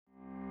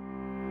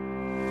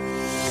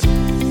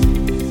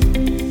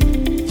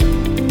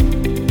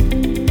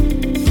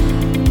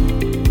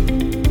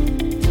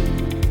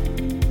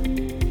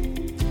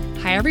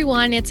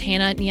everyone. It's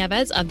Hannah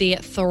Nieves of the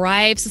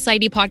Thrive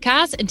Society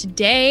podcast. And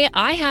today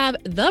I have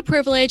the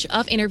privilege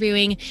of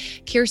interviewing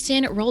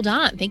Kirsten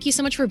Roldan. Thank you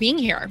so much for being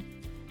here.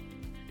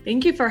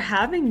 Thank you for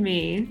having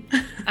me.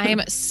 I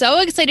am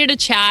so excited to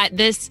chat.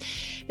 This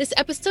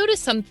episode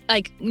is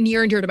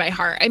near and dear to my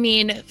heart. I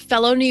mean,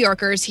 fellow New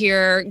Yorkers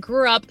here,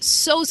 grew up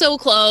so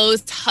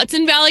close,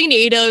 Hudson Valley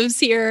natives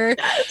here.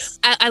 Yes.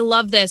 I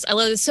love this.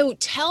 So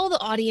tell the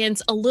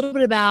audience a little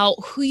bit about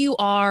who you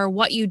are,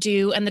 what you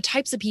do, and the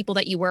types of people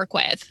that you work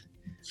with.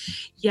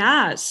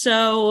 Yeah.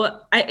 So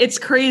it's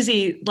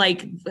crazy,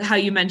 like how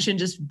you mentioned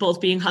just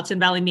both being Hudson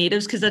Valley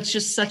natives, because that's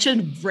just such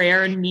a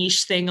rare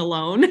niche thing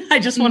alone. I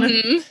just want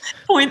to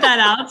point that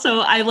out.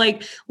 So I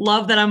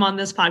love that I'm on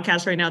this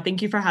podcast right now.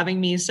 Thank you for having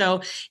me.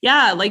 So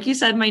yeah, like you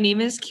said, my name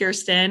is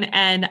Kirsten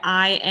and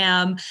I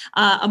am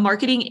a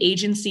marketing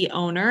agency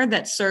owner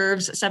that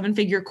serves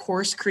 7-figure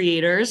course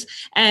creators.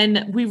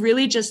 And we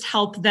really just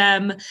help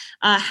them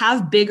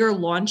have bigger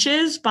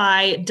launches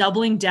by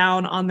doubling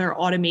down on their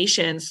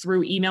automations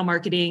through email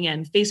marketing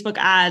and Facebook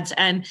ads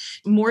and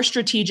more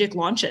strategic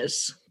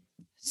launches.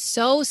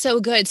 So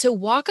good. So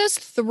walk us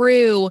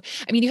through,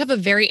 you have a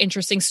very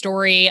interesting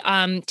story.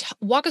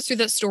 Walk us through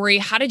that story.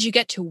 How did you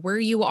get to where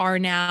you are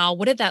now?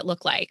 What did that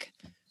look like?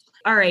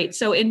 All right.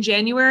 So in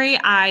January,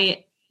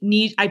 I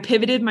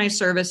pivoted my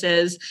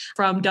services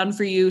from done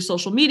for you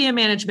social media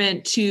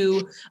management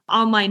to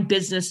online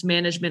business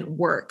management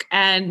work.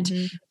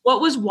 And what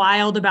was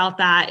wild about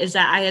that is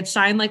that I had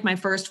signed my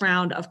first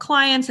round of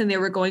clients and they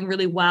were going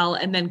really well.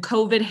 And then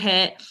COVID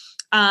hit.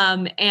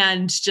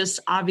 And just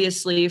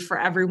obviously for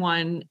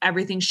everyone,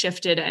 everything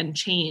shifted and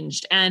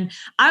changed. And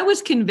I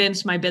was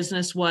convinced my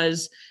business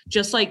was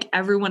just like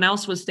everyone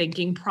else was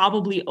thinking,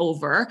 probably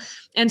over.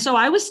 And so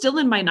I was still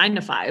in my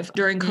 9-to-5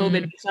 during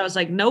COVID. Because I was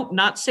like, nope,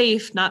 not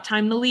safe, not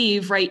time to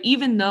leave. Right.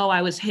 Even though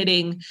I was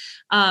hitting,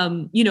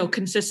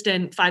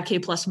 consistent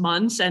 5K plus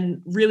months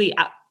and really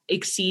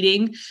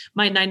exceeding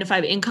my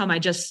 9-to-5 income.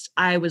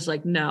 I was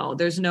like, no,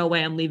 there's no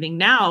way I'm leaving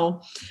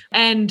now.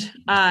 And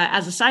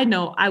as a side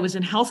note, I was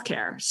in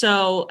healthcare.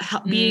 So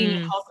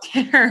being a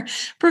healthcare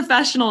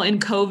professional in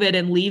COVID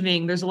and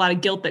leaving, there's a lot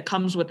of guilt that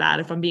comes with that,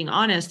 if I'm being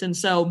honest. And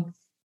so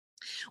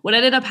what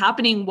ended up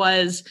happening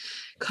was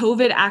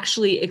COVID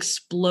actually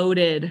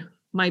exploded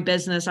my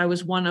business. I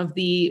was one of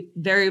the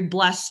very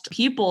blessed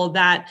people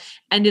that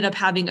ended up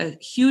having a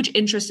huge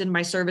interest in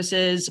my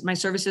services. My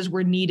services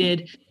were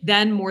needed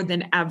then more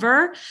than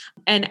ever.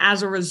 And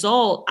as a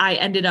result, I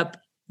ended up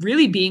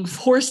really being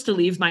forced to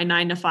leave my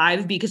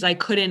 9-to-5 because I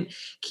couldn't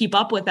keep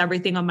up with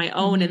everything on my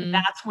own. And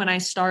that's when I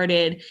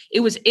started. It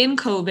was in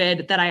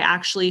COVID that I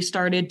actually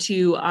started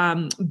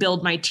to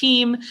build my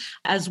team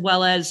as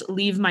well as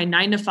leave my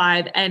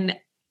 9-to-5. And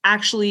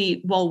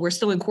actually, well, we're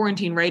still in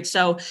quarantine, right?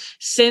 So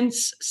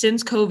since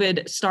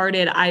COVID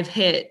started, I've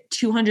hit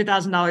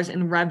 $200,000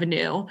 in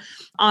revenue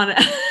on,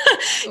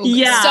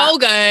 so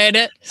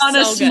good. On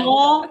a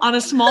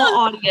small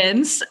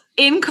audience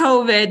in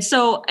COVID.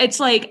 So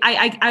it's like,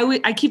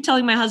 I keep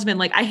telling my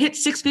husband, I hit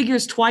 6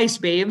 figures twice,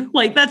 babe.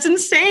 That's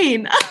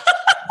insane.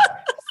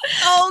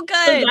 Oh,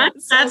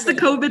 good. So that's the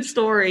COVID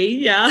story.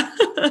 Yeah.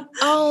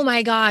 Oh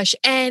my gosh.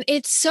 And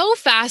it's so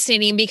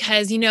fascinating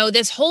because,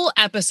 this whole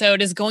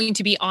episode is going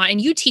to be on,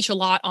 and you teach a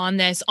lot on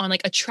this, on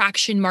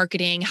attraction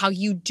marketing, how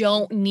you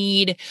don't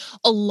need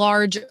a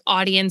large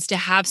audience to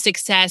have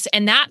success.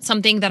 And that's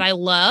something that I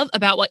love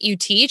about what you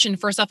teach. And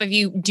first off, if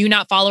you do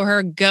not follow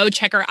her, go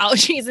check her out.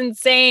 She's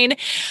insane.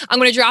 I'm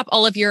going to drop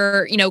all of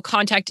your,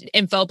 contact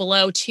info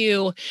below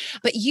too.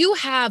 But you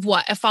have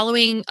a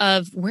following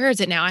of, where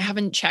is it now? I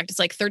haven't checked. It's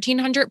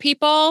 1,300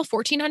 people,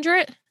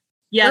 1,400?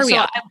 Yeah.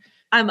 So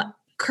I'm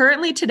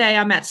currently today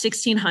I'm at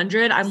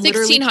 1,600. I'm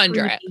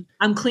 1,600.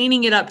 I'm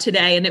cleaning it up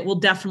today and it will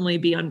definitely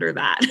be under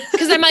that.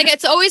 Because I'm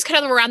it's always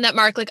kind of around that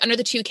mark, under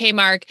the 2K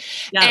mark.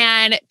 Yep.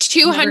 And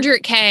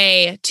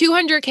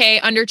 200K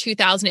under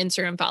 2,000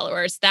 Instagram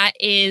followers. That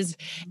is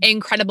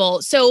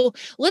incredible. So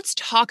let's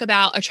talk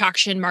about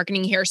attraction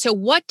marketing here. So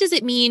what does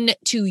it mean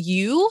to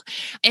you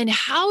and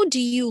how do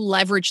you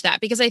leverage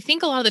that? Because I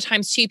think a lot of the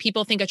times too,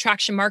 people think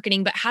attraction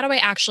marketing, but how do I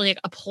actually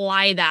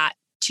apply that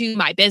to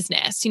my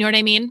business? You know what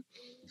I mean?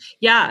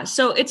 Yeah.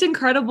 So it's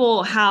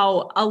incredible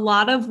how a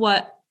lot of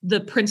what the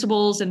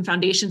principles and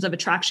foundations of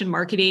attraction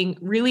marketing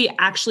really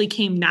actually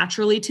came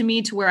naturally to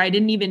me, to where I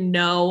didn't even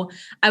know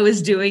I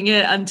was doing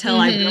it until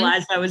I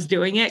realized I was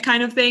doing it,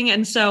 kind of thing.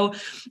 And so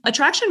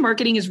attraction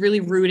marketing is really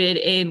rooted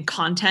in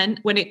content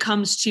when it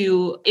comes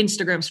to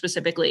Instagram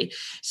specifically.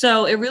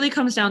 So it really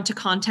comes down to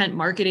content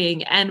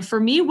marketing. And for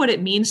me, what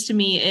it means to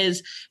me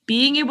is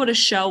being able to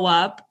show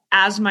up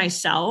as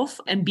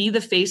myself and be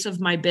the face of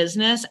my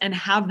business and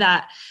have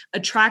that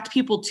attract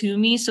people to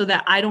me so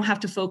that I don't have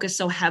to focus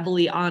so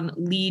heavily on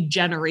lead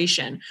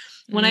generation.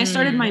 When I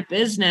started my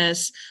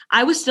business,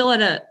 I was still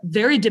at a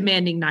very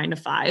demanding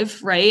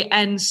 9-to-5, right?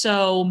 And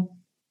so,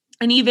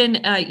 and even,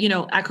 at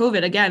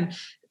COVID, again,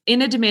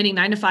 in a demanding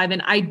 9-to-5,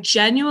 and I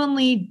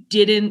genuinely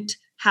didn't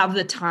have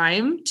the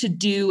time to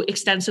do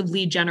extensive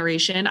lead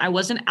generation. I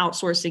wasn't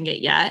outsourcing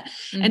it yet.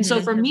 And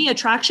so for me,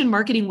 attraction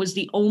marketing was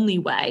the only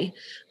way.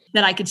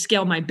 that I could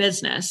scale my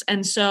business.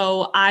 And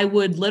so I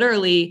would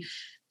literally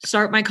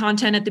start my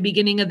content at the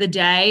beginning of the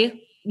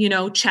day,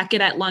 check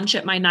it at lunch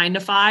at my 9 to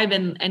 5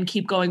 and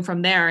keep going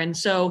from there. And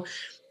so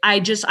I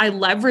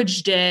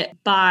leveraged it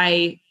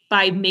by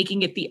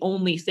making it the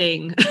only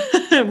thing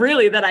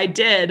really that I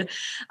did.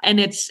 And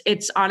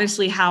it's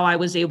honestly how I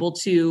was able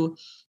to,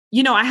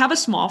 I have a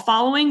small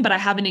following, but I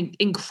have an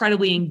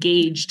incredibly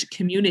engaged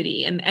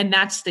community. And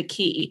that's the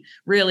key,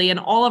 really. And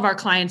all of our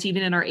clients,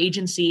 even in our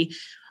agency,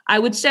 I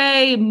would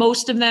say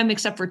most of them,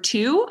 except for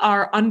 2,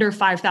 are under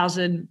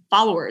 5,000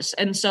 followers.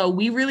 And so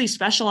we really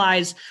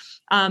specialize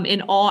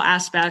in all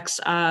aspects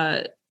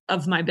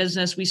of my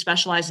business. We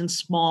specialize in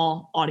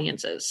small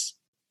audiences.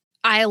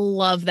 I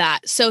love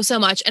that so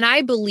much. And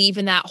I believe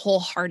in that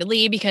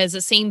wholeheartedly because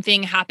the same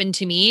thing happened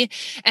to me.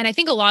 And I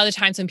think a lot of the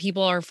times when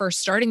people are first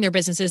starting their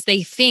businesses,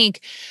 they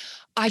think,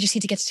 I just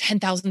need to get to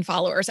 10,000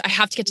 followers. I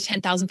have to get to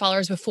 10,000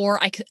 followers before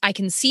I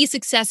can see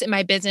success in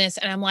my business.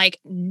 And I'm like,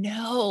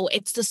 no,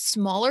 it's the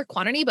smaller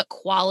quantity, but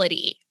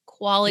quality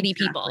exactly.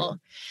 People.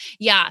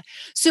 Yeah.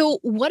 So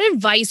what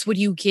advice would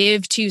you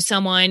give to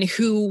someone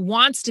who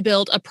wants to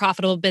build a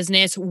profitable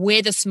business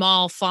with a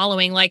small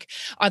following? Like,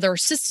 are there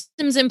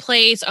systems in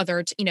place? Are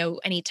there,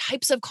 any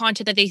types of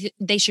content that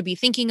they should be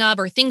thinking of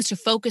or things to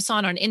focus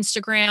on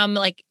Instagram?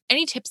 Like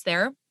any tips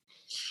there?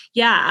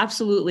 Yeah,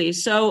 absolutely.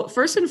 So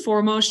first and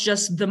foremost,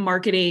 just the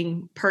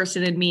marketing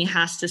person in me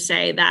has to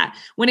say that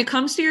when it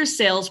comes to your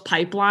sales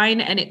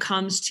pipeline and it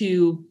comes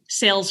to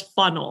sales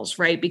funnels,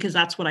 right? Because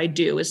that's what I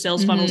do is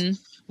sales funnels.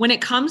 When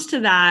it comes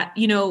to that,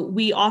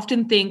 we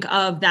often think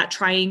of that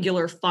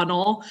triangular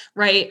funnel,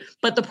 right?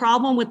 But the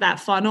problem with that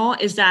funnel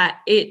is that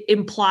it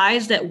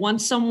implies that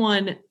once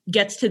someone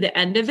gets to the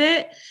end of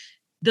it,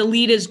 the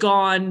lead is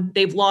gone.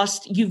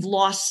 You've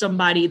lost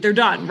somebody. They're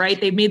done,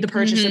 right? They've made the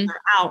purchase and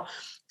they're out.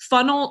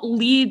 Funnel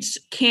leads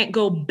can't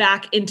go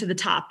back into the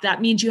top.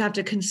 That means you have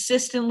to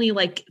consistently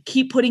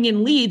keep putting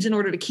in leads in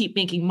order to keep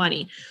making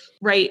money,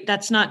 right?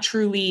 That's not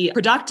truly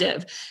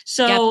productive.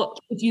 So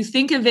if you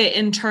think of it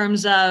in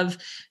terms of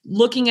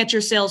looking at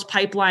your sales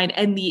pipeline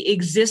and the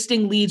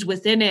existing leads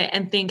within it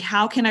and think,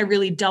 how can I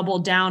really double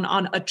down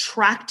on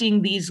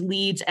attracting these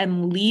leads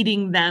and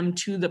leading them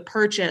to the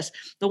purchase?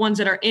 The ones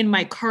that are in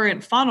my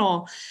current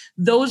funnel,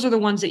 those are the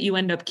ones that you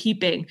end up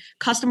keeping.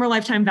 Customer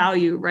lifetime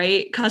value,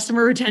 right?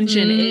 Customer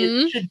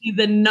retention should be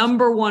the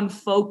number one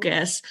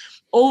focus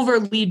over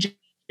lead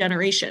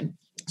generation.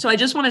 So I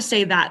just want to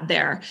say that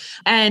there.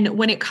 And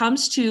when it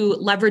comes to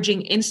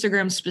leveraging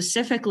Instagram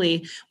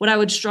specifically, what I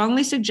would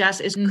strongly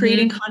suggest is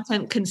creating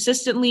content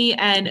consistently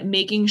and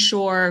making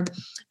sure,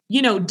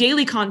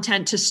 daily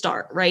content to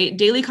start, right?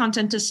 Daily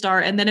content to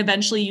start, and then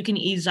eventually you can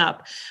ease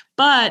up.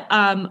 But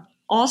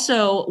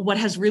also, what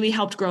has really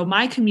helped grow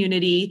my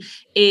community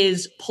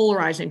is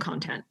polarizing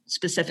content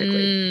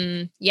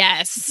specifically.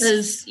 Yes.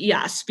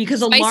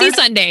 Because Spicy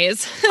Sundays.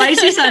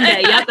 Spicy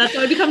Sunday. Yep, that's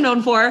what I become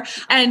known for.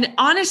 And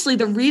honestly,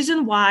 the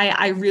reason why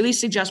I really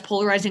suggest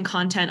polarizing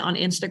content on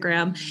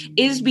Instagram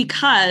is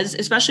because,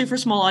 especially for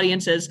small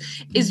audiences,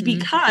 is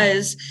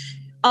because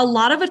a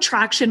lot of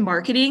attraction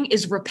marketing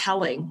is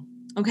repelling.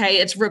 Okay.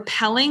 It's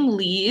repelling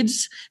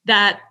leads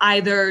that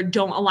either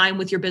don't align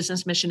with your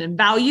business mission and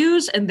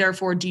values. And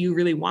therefore, do you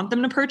really want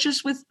them to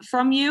purchase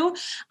from you?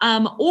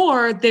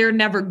 Or they're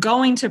never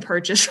going to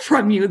purchase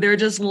from you. They're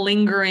just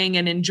lingering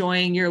and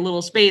enjoying your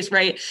little space.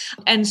 Right.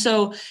 And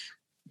so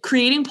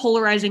creating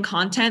polarizing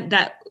content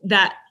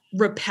that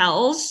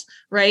repels,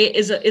 right,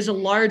 is a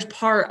large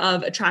part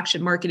of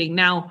attraction marketing.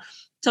 Now,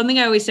 something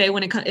I always say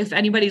if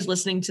anybody's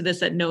listening to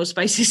this that knows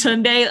Spicy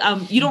Sunday,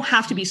 you don't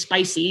have to be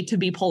spicy to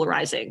be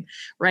polarizing,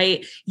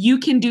 right? You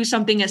can do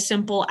something as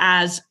simple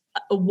as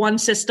one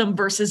system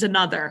versus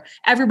another.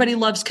 Everybody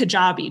loves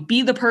Kajabi.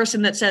 Be the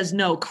person that says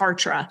no,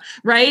 Kartra,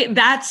 right?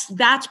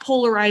 That's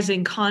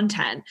polarizing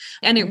content.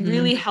 And it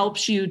really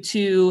helps you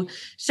to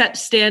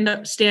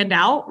stand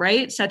out,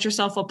 right? Set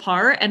yourself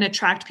apart and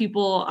attract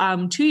people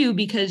to you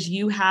because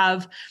you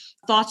have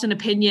thoughts and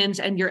opinions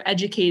and you're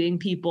educating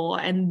people.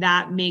 And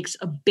that makes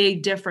a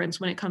big difference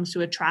when it comes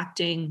to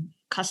attracting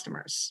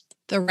customers.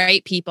 The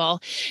right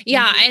people.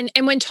 Yeah.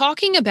 And when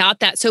talking about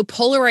that, so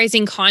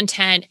polarizing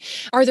content,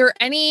 is there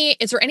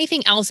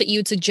anything else that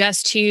you'd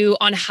suggest to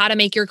on how to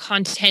make your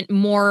content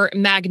more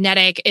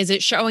magnetic? Is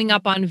it showing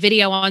up on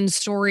video, on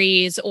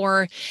stories,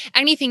 or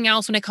anything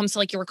else when it comes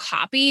to your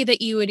copy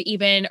that you would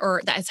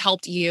or that has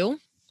helped you?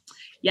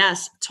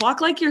 Yes. Talk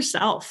like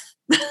yourself.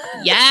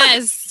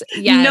 Yes.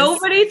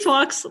 Nobody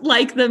talks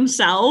like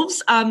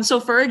themselves. So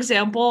for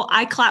example,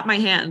 I clap my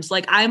hands.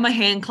 I'm a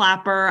hand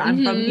clapper.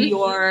 I'm from New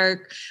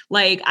York.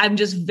 I'm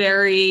just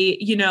very,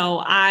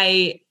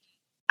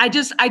 I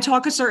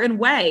talk a certain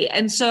way.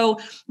 And so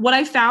what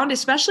I found,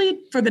 especially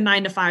for the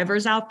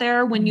 9-to-5ers out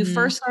there, when you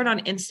first start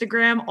on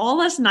Instagram,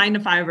 all us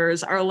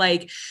 9-to-5ers are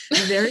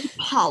very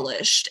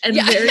polished and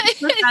very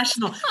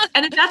professional.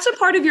 And if that's a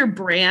part of your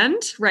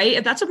brand, right?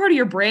 If that's a part of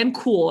your brand,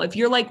 cool. If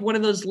you're one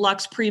of those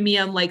luxe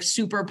premium,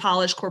 super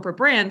polished corporate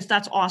brands,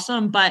 that's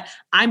awesome. But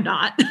I'm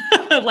not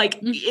in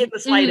the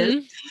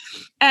slightest.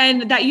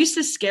 And that used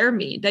to scare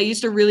me. That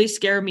used to really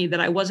scare me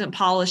that I wasn't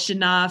polished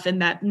enough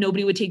and that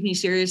nobody would take me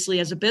seriously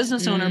as a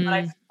business owner. But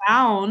I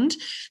found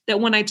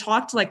that when I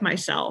talked like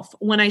myself,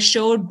 when I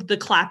showed the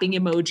clapping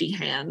emoji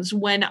hands,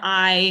 when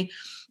I,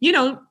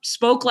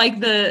 spoke like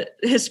the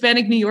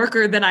Hispanic New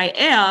Yorker that I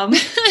am,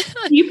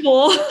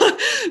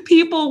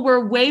 people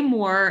were way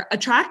more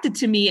attracted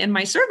to me and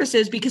my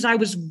services because I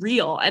was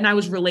real and I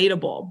was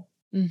relatable.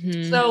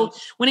 Mm-hmm. So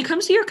when it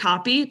comes to your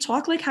copy,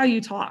 talk like how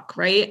you talk,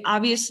 right?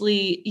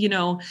 Obviously, you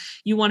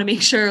want to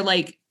make sure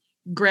like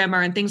grammar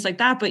and things like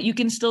that, but you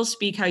can still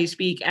speak how you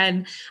speak.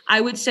 And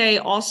I would say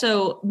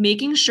also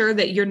making sure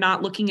that you're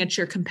not looking at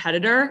your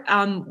competitor.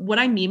 What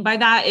I mean by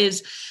that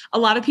is a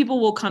lot of people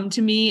will come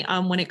to me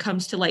when it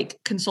comes to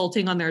like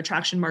consulting on their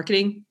attraction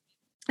marketing.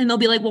 And they'll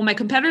be like, well, my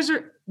competitors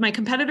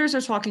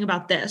are talking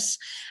about this.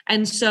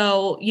 And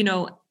so,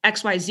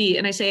 XYZ.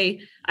 And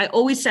I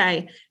always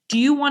say, do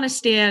you want to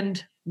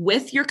stand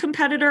with your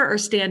competitor or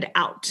stand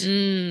out?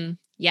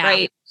 Yeah.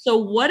 Right.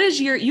 So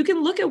you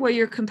can look at what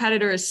your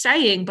competitor is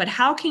saying, but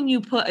how can you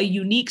put a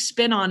unique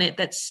spin on it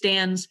that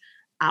stands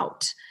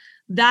out?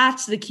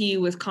 That's the key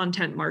with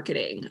content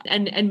marketing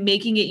and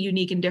making it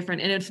unique and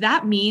different. And if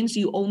that means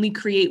you only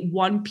create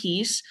one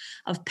piece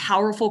of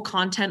powerful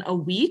content a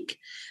week,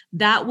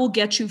 that will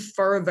get you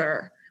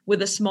further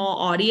with a small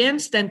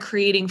audience than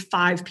creating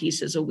 5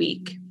 pieces a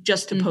week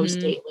just to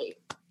post daily.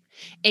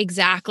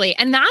 Exactly.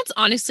 And that's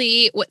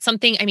honestly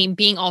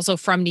being also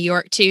from New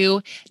York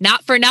too,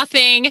 not for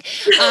nothing.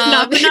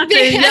 Not for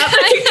nothing.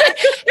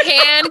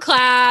 Hand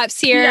claps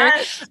here.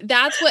 Yes.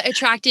 That's what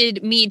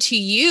attracted me to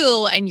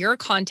you and your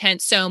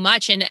content so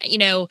much. And,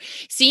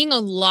 seeing a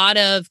lot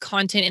of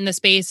content in the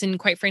space, and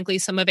quite frankly,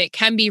 some of it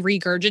can be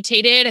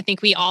regurgitated. I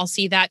think we all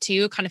see that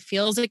too. It kind of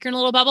feels like you're in a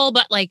little bubble,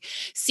 but like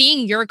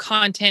seeing your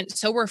content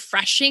so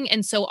refreshing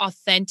and so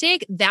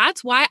authentic,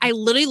 that's why I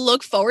literally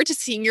look forward to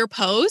seeing your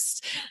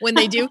posts when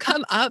they do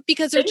come up,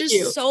 because they're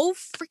just so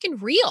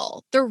freaking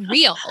real. They're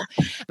real.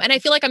 And I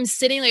feel like I'm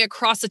sitting like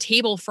across the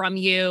table from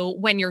you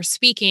when you're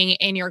speaking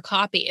in your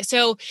copy.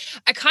 So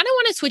I kind of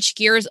want to switch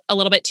gears a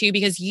little bit too,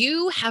 because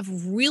you have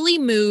really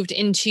moved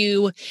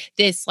into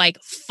this like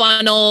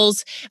funnel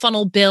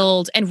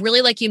build. And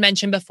really, like you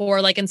mentioned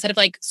before, like instead of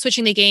like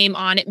switching the game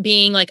on it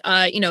being like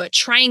a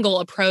triangle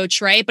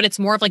approach, right? But it's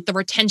more of like the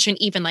retention,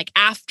 even like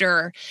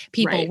after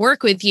people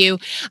work with you.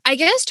 I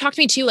guess talk to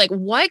me too, like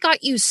what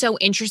got you so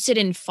interested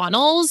in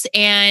funnels?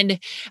 And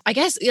I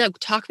guess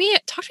talk to me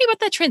about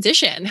that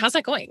transition. How's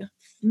that going?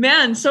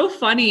 Man, so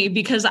funny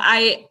because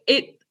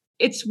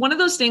it's one of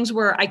those things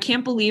where I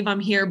can't believe I'm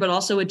here, but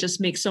also it just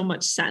makes so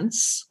much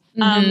sense.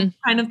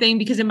 Kind of thing,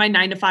 because in my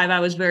 9-to-5, I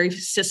was very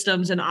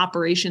systems and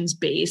operations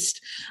based.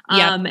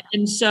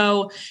 And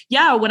so,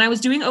 when I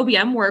was doing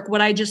OBM work, what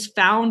I just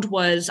found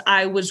was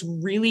I was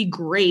really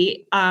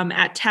great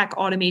at tech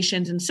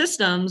automations and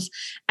systems.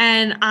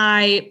 And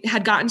I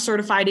had gotten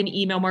certified in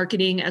email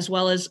marketing as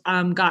well as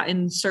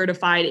gotten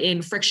certified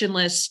in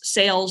frictionless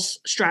sales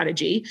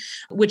strategy,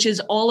 which is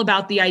all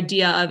about the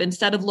idea of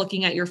instead of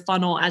looking at your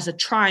funnel as a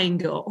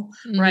triangle,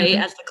 right?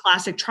 As the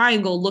classic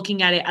triangle,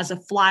 looking at it as a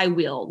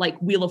flywheel,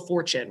 like Wheel of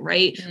Fortune,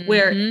 right?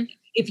 Where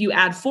if you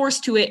add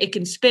force to it, it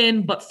can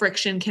spin, but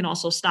friction can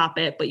also stop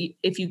it. But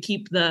if you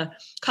keep the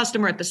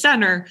customer at the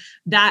center,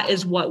 that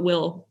is what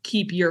will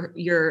keep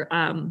your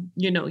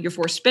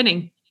force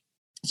spinning.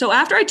 So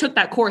after I took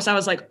that course, I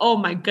was like, oh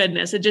my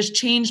goodness, it just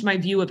changed my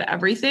view of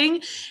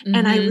everything.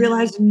 And I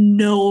realized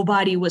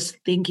nobody was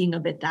thinking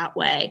of it that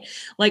way.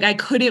 Like I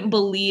couldn't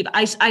believe,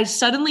 I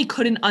suddenly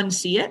couldn't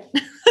unsee it.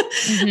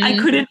 I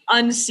couldn't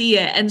unsee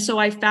it. And so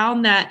I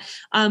found that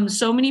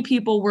so many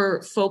people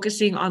were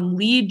focusing on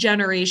lead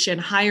generation,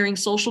 hiring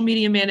social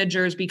media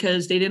managers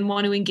because they didn't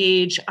want to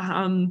engage,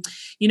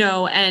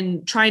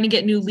 and trying to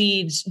get new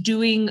leads,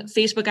 doing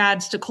Facebook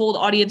ads to cold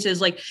audiences.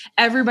 Like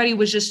everybody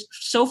was just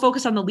so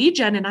focused on the lead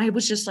gen. And I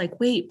was just like,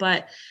 wait,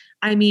 but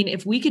I mean,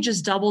 if we could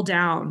just double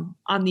down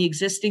on the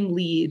existing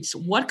leads,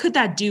 what could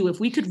that do if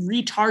we could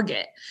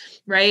retarget,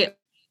 right?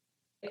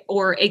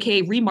 Or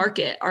AKA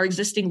remarket our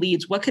existing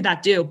leads? What could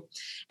that do?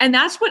 And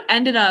that's what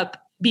ended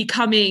up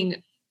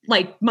becoming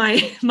like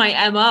my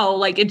MO.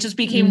 Like it just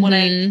became what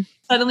I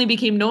suddenly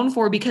became known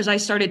for, because I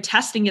started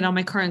testing it on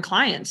my current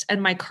clients. And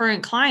my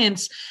current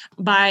clients,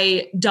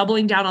 by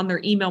doubling down on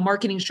their email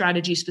marketing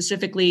strategy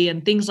specifically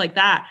and things like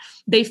that,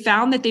 they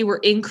found that they were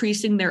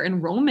increasing their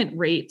enrollment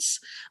rates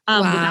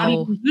without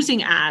even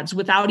using ads,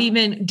 without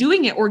even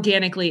doing it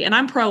organically. And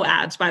I'm pro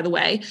ads, by the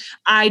way.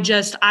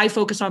 I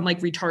focus on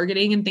like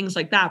retargeting and things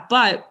like that,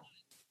 but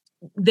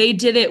they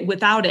did it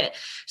without it.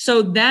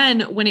 So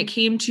then when it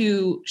came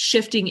to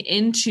shifting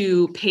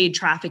into paid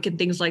traffic and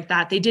things like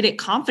that, they did it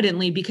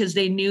confidently because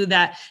they knew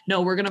that,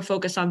 no, we're going to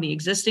focus on the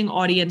existing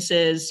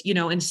audiences,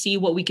 and see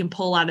what we can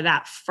pull out of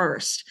that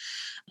first.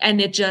 And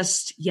it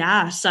just,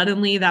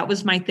 suddenly that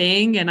was my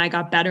thing. And I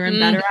got better and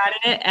better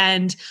at it.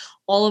 And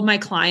all of my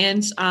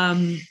clients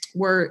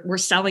were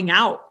selling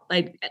out,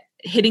 like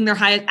hitting their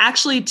highest.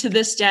 Actually, to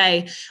this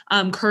day,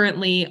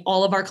 currently,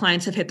 all of our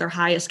clients have hit their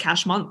highest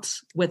cash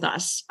months with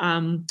us.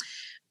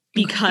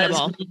 because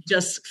Incredible. we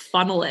just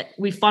funnel it.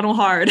 We funnel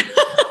hard.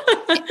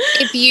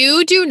 If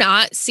you do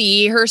not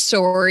see her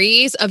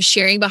stories of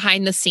sharing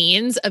behind the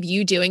scenes of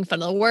you doing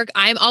funnel work,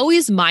 I'm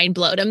always mind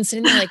blown. I'm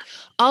sitting there like,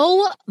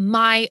 oh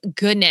my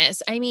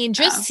goodness. I mean,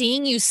 just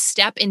seeing you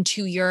step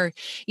into your,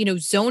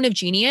 zone of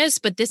genius,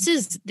 but this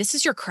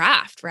is your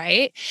craft,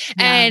 right?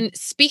 Yeah. And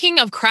speaking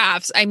of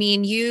crafts, I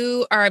mean,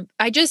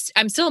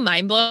 I'm still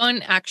mind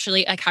blown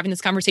actually, like having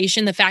this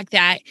conversation, the fact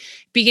that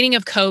beginning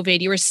of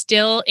COVID, you were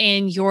still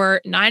in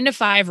your 9 to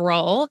 5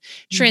 role,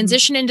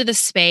 transition into the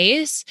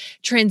space,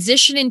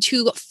 transition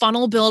into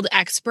funnel build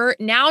expert,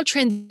 now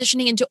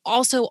transitioning into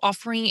also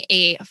offering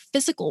a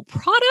physical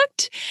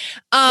product,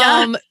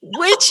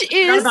 which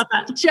is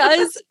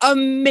just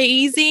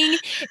amazing.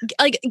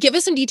 Like, give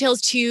us some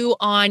details too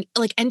on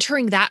like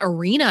entering that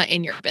arena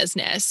in your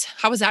business.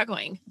 How was that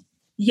going?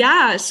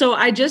 Yeah. So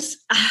it's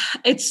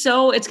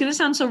going to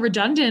sound so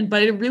redundant,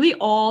 but it really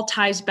all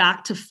ties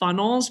back to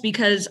funnels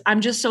because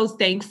I'm just so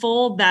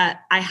thankful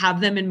that I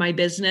have them in my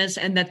business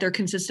and that they're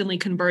consistently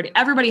converting.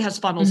 Everybody has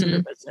funnels in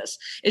their business.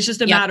 It's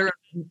just a matter of,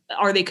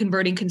 are they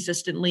converting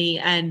consistently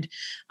and,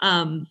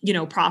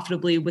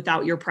 profitably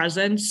without your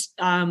presence,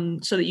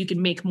 so that you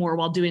can make more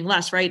while doing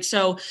less. Right.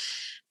 So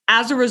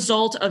as a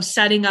result of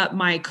setting up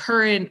my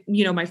current,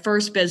 my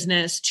first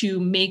business to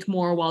make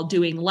more while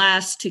doing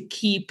less, to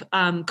keep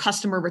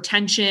customer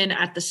retention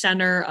at the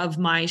center of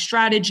my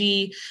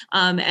strategy,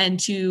 and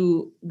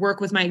to work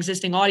with my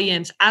existing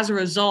audience, as a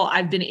result,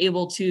 I've been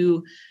able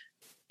to,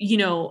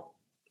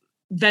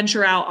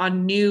 venture out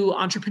on new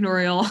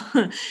entrepreneurial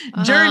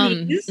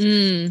journeys.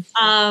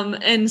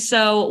 And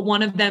so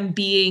one of them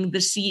being the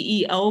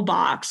CEO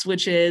box,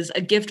 which is a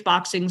gift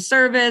boxing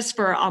service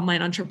for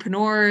online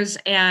entrepreneurs.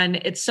 And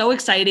it's so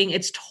exciting.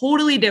 It's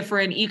totally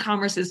different.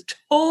 E-commerce is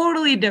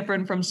totally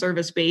different from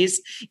service-based.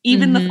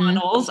 Even the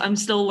funnels, I'm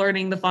still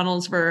learning the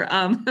funnels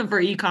for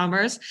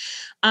e-commerce.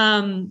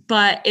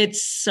 But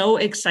it's so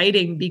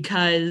exciting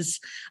because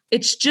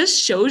it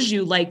just shows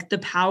you like the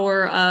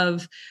power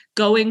of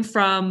going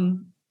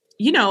from,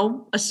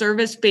 a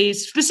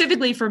service-based,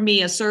 specifically for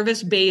me, a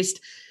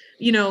service-based,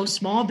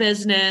 small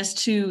business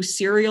to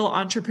serial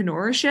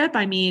entrepreneurship.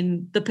 I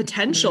mean, the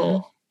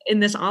potential in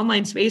this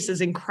online space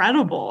is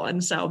incredible.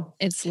 And so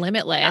it's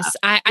limitless.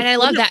 I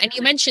love that. And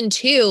you mentioned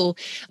too,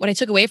 what I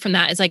took away from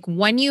that is like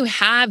when you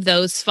have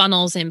those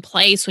funnels in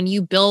place, when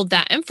you build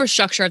that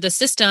infrastructure of the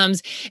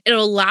systems, it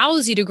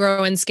allows you to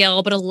grow and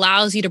scale, but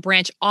allows you to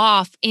branch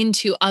off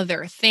into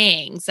other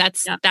things.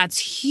 That's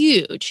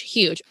huge,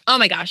 huge. Oh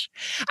my gosh.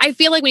 I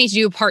feel like we need to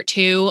do a part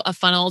 2 of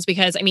funnels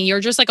because I mean,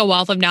 you're just like a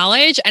wealth of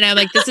knowledge. And I'm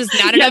like, this is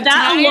not enough that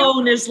time.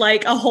 Alone is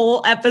like a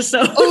whole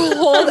episode. A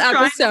whole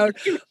episode.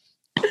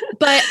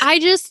 But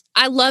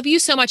I love you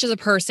so much as a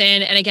person.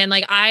 And again,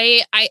 like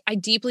I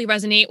deeply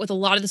resonate with a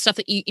lot of the stuff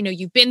that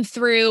you've been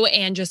through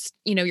and just,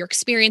 your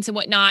experience and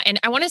whatnot. And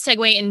I want to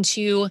segue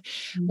into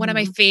one of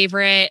my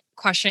favorite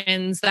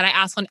questions that I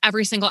ask on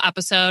every single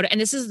episode. And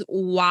this is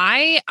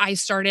why I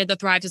started the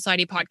Thrive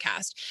Society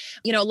podcast.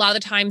 A lot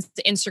of the times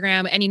the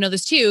Instagram, and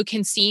this too,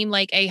 can seem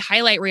like a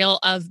highlight reel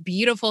of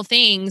beautiful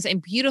things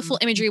and beautiful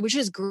imagery, which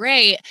is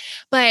great,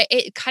 but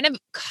it kind of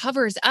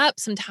covers up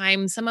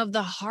sometimes some of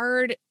the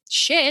hard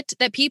shit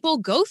that people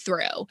go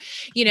through,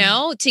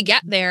 to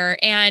get there.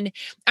 And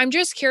I'm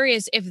just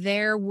curious if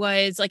there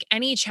was like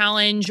any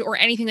challenge or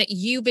anything that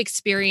you've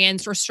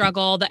experienced or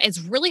struggle that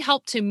has really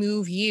helped to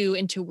move you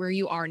into where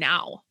you are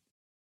now.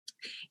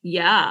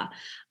 Yeah,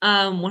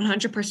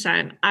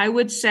 100%. I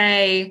would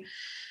say,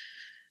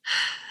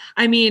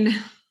 I mean,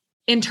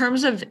 in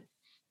terms of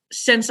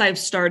since I've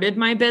started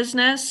my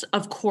business,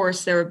 of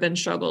course, there have been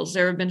struggles.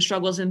 There have been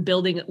struggles in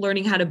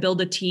learning how to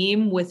build a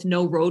team with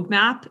no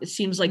roadmap. It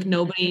seems like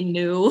nobody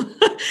knew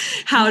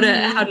how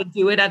to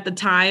do it at the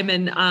time.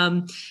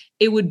 And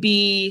it would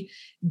be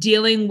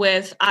dealing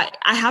with, I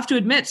have to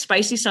admit,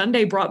 Spicy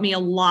Sunday brought me a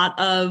lot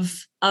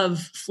of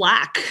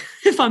flack,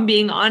 if I'm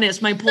being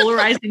honest. My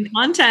polarizing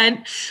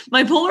content,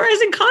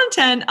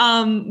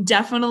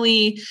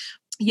 definitely,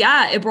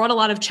 it brought a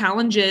lot of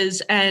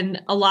challenges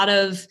and a lot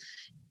of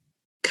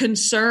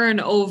concern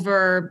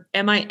over,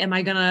 am I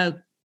going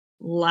to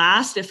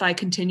last if I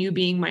continue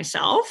being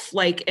myself?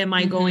 Like, am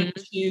I going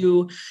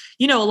to,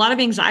 a lot of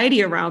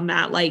anxiety around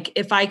that. Like,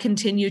 if I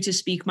continue to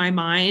speak my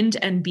mind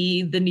and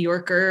be the New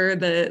Yorker,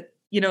 the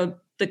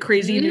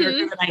crazy New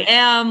Yorker that I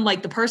am,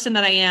 like the person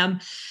that I am,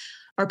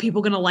 are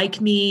people going to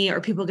like me? Are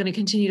people going to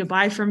continue to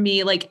buy from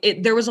me? Like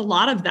there was a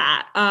lot of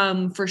that,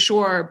 for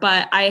sure.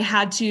 But I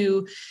had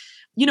to,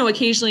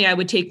 occasionally I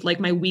would take like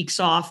my weeks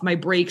off, my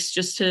breaks,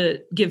 just to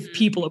give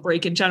people a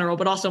break in general,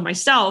 but also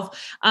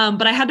myself.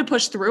 But I had to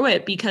push through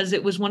it because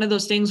it was one of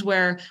those things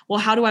where, well,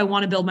 how do I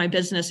want to build my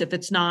business if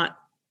it's not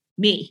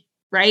me?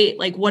 Right?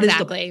 Like what is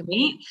the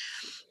point?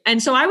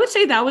 And so I would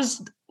say that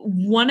was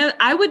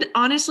I would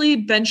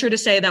honestly venture to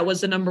say that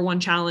was the number one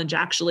challenge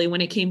actually, when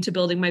it came to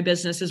building my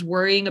business, is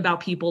worrying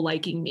about people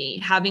liking me,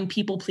 having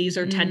people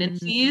pleaser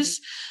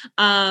tendencies,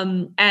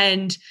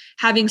 and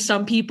having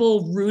some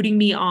people rooting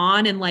me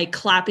on and like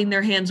clapping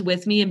their hands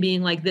with me and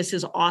being like, this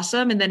is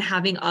awesome. And then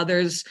having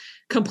others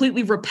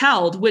completely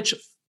repelled, which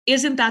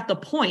isn't that the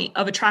point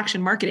of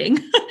attraction marketing?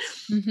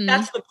 Mm-hmm.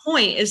 That's the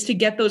point, is to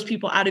get those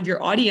people out of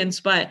your audience.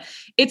 But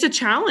it's a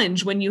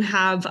challenge when you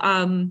have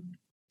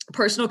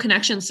personal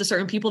connections to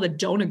certain people that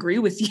don't agree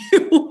with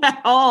you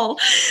at all.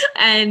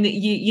 And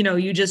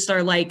you just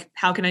are like,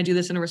 how can I do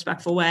this in a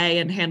respectful way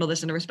and handle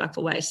this in a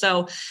respectful way?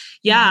 So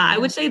yeah, I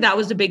would say that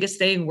was the biggest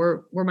thing,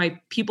 were my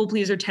people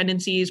pleaser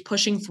tendencies,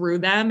 pushing through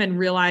them and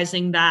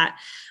realizing that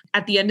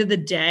at the end of the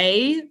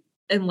day,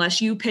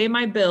 unless you pay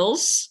my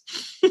bills,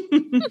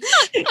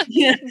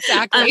 yeah,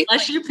 Exactly.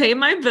 unless you pay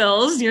my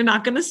bills, you're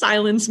not going to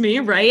silence me.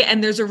 Right.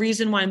 And there's a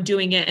reason why I'm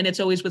doing it. And it's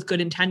always with good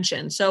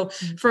intention. So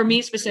for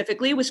me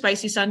specifically with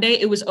Spicy Sunday,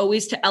 it was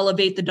always to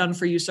elevate the done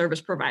for you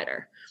service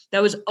provider.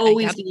 That was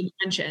always the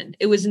intention.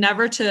 It was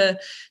never to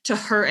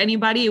hurt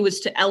anybody. It was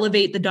to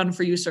elevate the done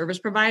for you service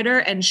provider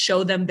and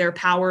show them their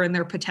power and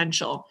their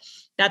potential.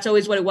 That's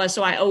always what it was.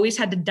 So I always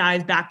had to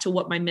dive back to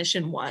what my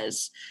mission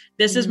was.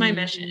 This is my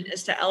mission,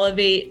 is to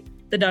elevate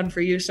the done for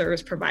you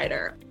service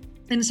provider.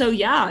 And so,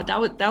 yeah, that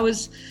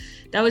was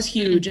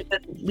huge. And then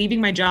leaving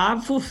my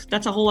job,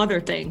 that's a whole other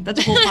thing. That's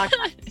a whole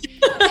podcast.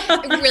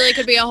 It really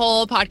could be a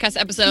whole podcast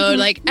episode,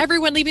 like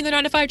everyone leaving their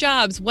 9-to-5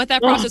 jobs, what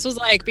that process was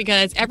like,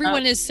 because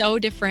everyone is so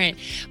different.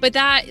 But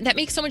that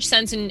makes so much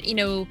sense. And,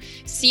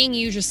 seeing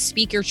you just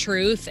speak your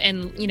truth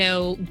and,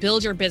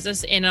 build your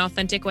business in an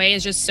authentic way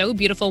is just so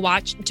beautiful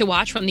to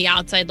watch from the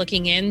outside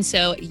looking in.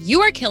 So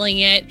you are killing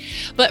it.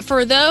 But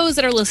for those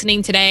that are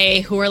listening today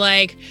who are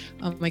like,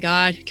 oh my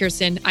God,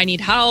 Kirsten, I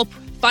need help.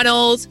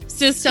 Funnels,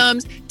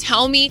 systems.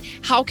 Tell me,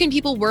 how can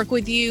people work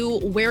with you?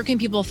 Where can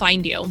people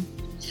find you?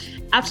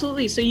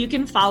 Absolutely. So you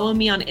can follow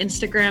me on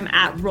Instagram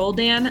at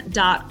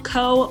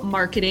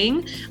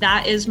roldan.co-marketing.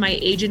 That is my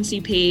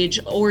agency page,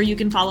 or you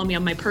can follow me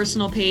on my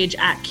personal page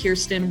at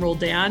Kirsten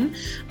Roldan.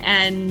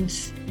 And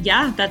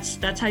yeah,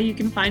 that's how you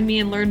can find me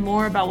and learn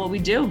more about what we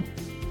do.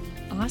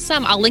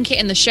 Awesome. I'll link it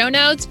in the show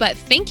notes, but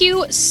thank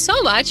you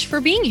so much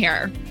for being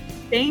here.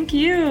 Thank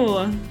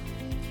you.